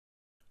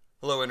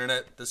Hello,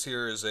 Internet. This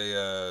here is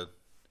a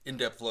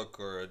in-depth look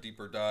or a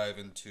deeper dive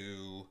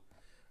into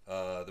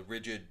the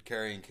rigid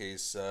carrying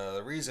case.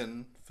 The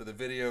reason for the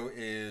video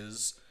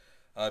is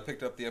I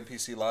picked up the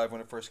MPC Live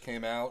when it first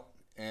came out,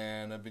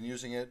 and I've been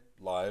using it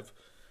live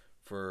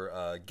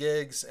for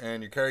gigs,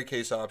 and your carry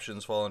case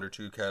options fall under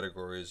two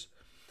categories: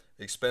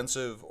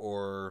 expensive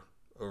or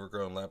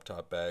overgrown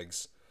laptop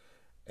bags.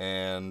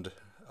 And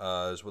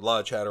there's a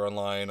lot of chatter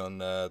online on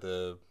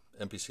the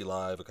MPC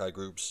Live, Akai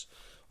groups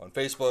on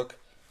Facebook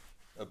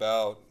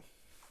about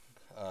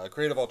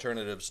creative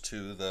alternatives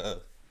to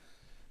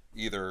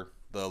either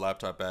the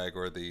laptop bag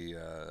or the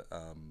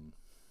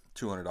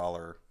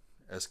 $200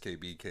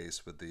 SKB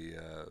case with the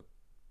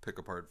pick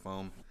apart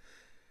foam.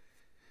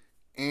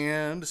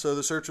 And so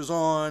the search was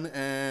on,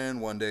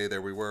 and one day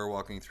there we were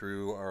walking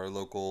through our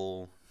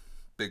local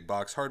big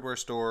box hardware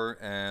store,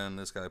 and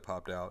this guy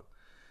popped out,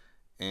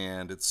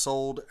 and it's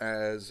sold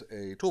as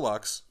a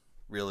toolbox,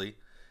 really,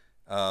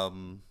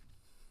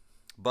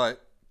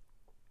 but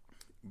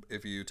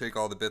if you take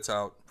all the bits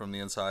out from the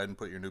inside and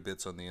put your new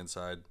bits on the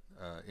inside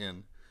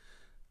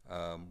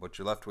what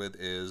you're left with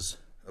is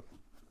a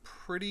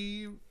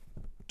pretty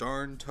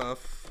darn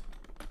tough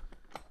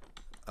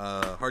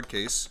hard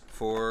case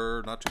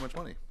for not too much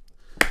money.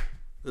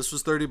 This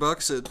was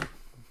 $30 at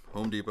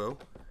Home Depot,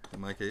 in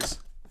my case.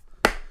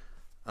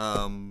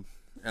 And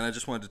I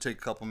just wanted to take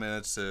a couple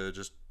minutes to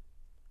just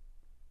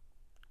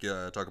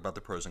talk about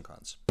the pros and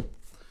cons.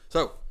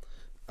 So,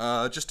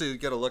 just to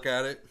get a look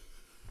at it,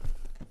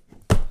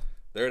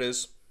 there it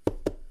is.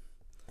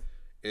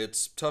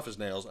 It's tough as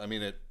nails. I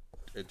mean,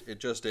 it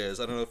just is.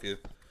 I don't know if you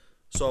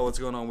saw what's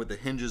going on with the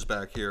hinges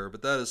back here,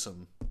 but that is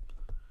some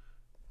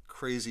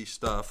crazy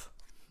stuff.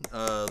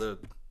 The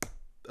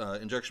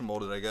injection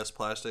molded, I guess,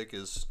 plastic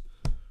is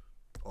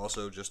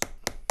also just,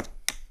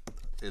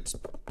 it's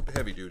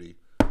heavy duty.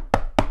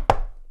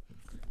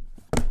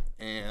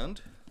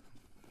 And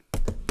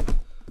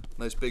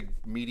nice big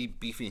meaty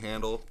beefy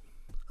handle.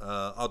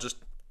 I'll just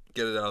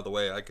get it out of the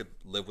way. I could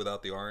live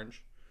without the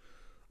orange.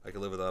 I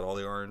could live without all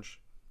the orange.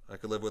 I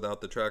could live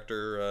without the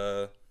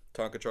tractor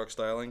Tonka truck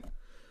styling.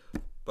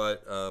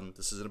 But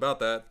this isn't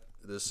about that.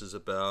 This is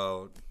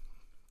about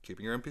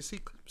keeping your MPC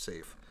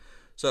safe.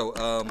 So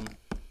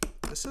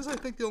this is, I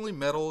think, the only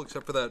metal,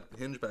 except for that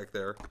hinge back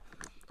there,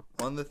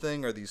 on the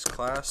thing are these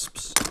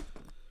clasps.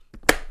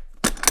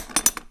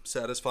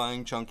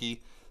 Satisfying,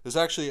 chunky. There's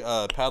actually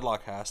a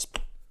padlock hasp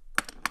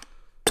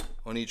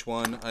on each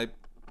one. I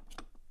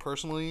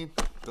personally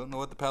don't know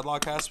what the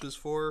padlock hasp is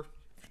for.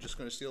 Just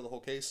going to steal the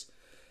whole case.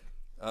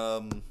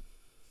 I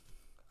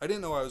didn't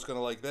know I was going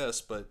to like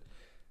this, but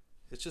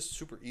it's just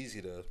super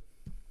easy to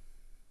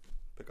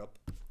pick up.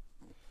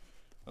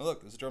 Oh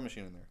look, there's a drum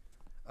machine in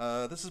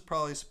there. This is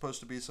probably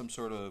supposed to be some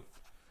sort of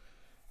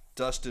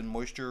dust and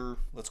moisture,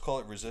 let's call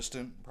it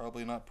resistant,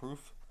 probably not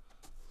proof,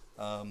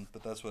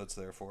 but that's what it's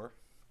there for.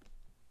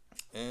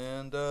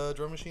 And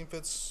drum machine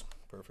fits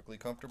perfectly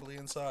comfortably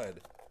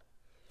inside.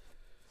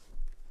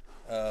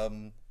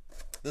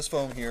 This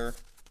foam here,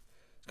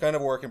 kind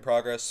of a work in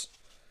progress.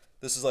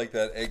 This is like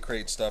that egg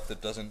crate stuff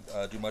that doesn't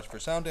do much for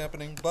sound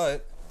dampening,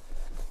 but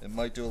it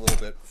might do a little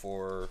bit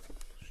for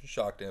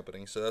shock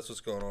dampening. So that's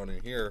what's going on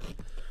in here.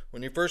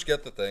 When you first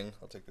get the thing,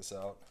 I'll take this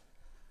out.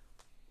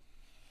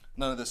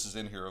 None of this is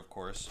in here, of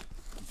course.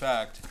 In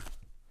fact,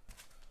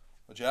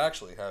 what you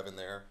actually have in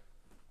there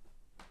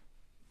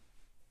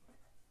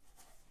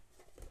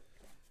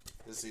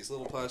is these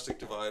little plastic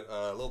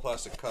little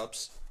plastic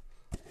cups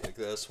like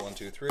this. 1,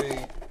 2, 3.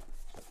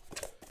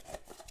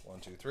 1,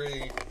 2,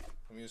 3.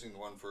 I'm using the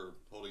one for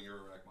holding your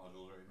rack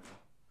modules right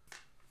now.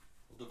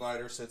 Little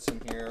divider sits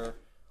in here.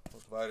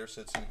 Little divider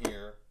sits in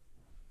here.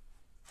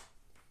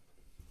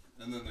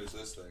 And then there's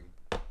this thing,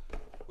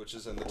 which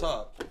is in the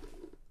top.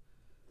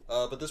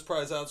 But this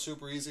pries out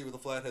super easy with a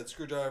flathead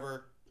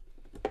screwdriver,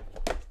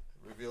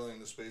 revealing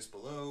the space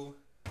below.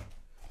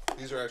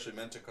 These are actually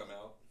meant to come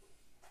out.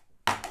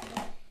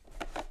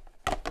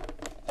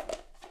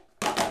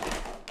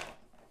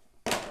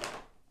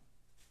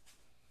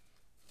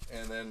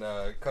 And then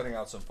cutting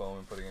out some foam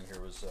and putting in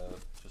here was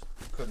just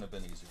couldn't have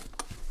been easier.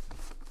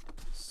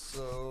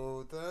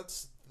 So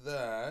that's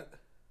that.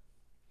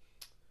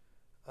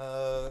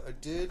 I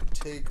did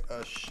take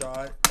a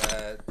shot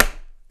at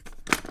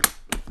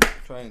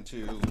trying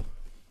to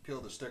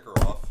peel the sticker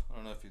off. I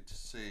don't know if you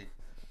see.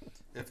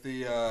 If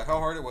the how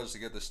hard it was to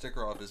get the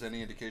sticker off is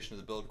any indication of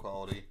the build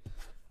quality,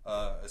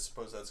 I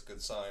suppose that's a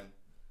good sign.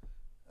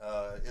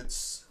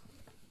 It's,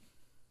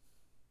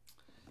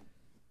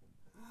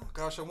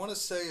 gosh, I want to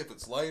say if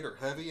it's light or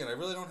heavy, and I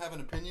really don't have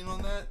an opinion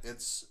on that.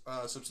 It's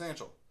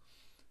substantial,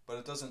 but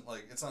it doesn't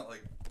it's not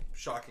like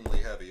shockingly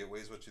heavy. It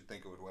weighs what you'd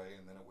think it would weigh,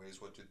 and then it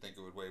weighs what you'd think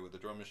it would weigh with the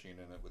drum machine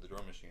in it,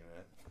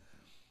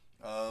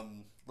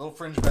 little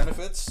fringe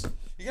benefits.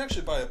 You can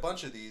actually buy a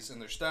bunch of these,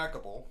 and they're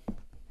stackable.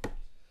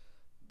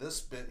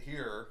 This bit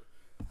here,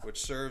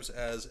 which serves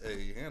as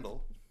a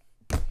handle,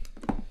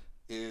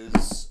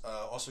 is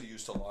also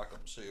used to lock them.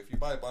 So if you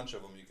buy a bunch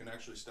of them, you can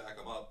actually stack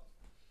them up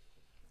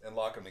and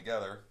lock them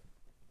together.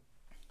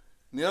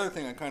 And the other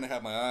thing I kind of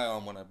had my eye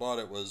on when I bought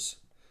it was,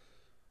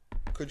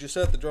 could you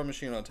set the drum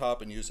machine on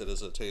top and use it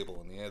as a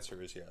table? And the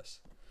answer is yes.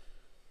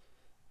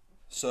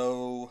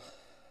 So,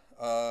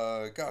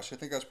 gosh, I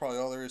think that's probably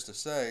all there is to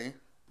say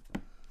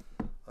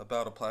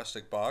about a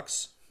plastic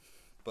box.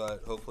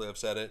 But hopefully I've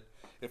said it.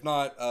 If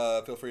not,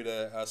 feel free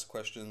to ask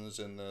questions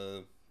in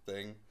the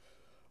thing.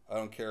 I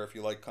don't care if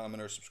you like,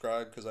 comment, or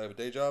subscribe because I have a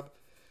day job.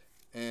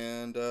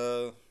 And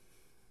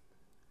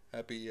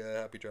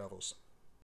happy travels.